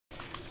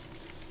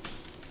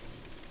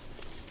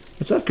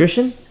What's up,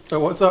 Christian? So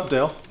what's up,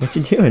 Dale? What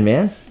you doing,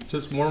 man?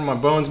 Just warming my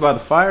bones by the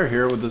fire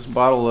here with this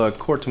bottle of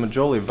Corte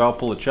Majoli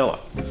Valpolicella.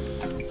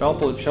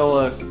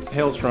 Valpolicella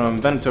hails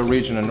from Veneto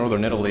region in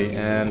northern Italy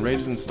and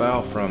ranges in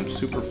style from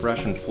super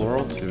fresh and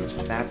floral to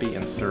sappy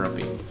and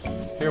syrupy.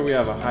 Here we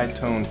have a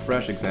high-toned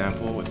fresh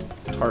example with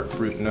tart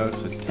fruit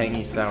notes, a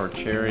tangy sour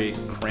cherry,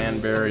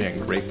 cranberry,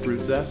 and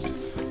grapefruit zest.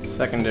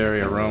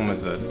 Secondary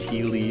aromas of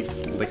tea leaf,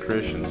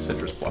 licorice, and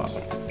citrus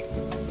blossom.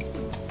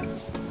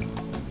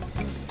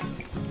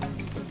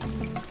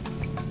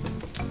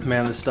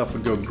 Man, this stuff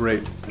would go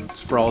great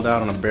sprawled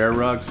out on a bear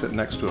rug sitting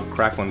next to a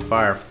crackling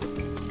fire.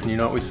 And you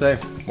know what we say,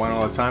 wine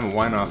all the time and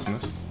wine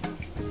awesomeness.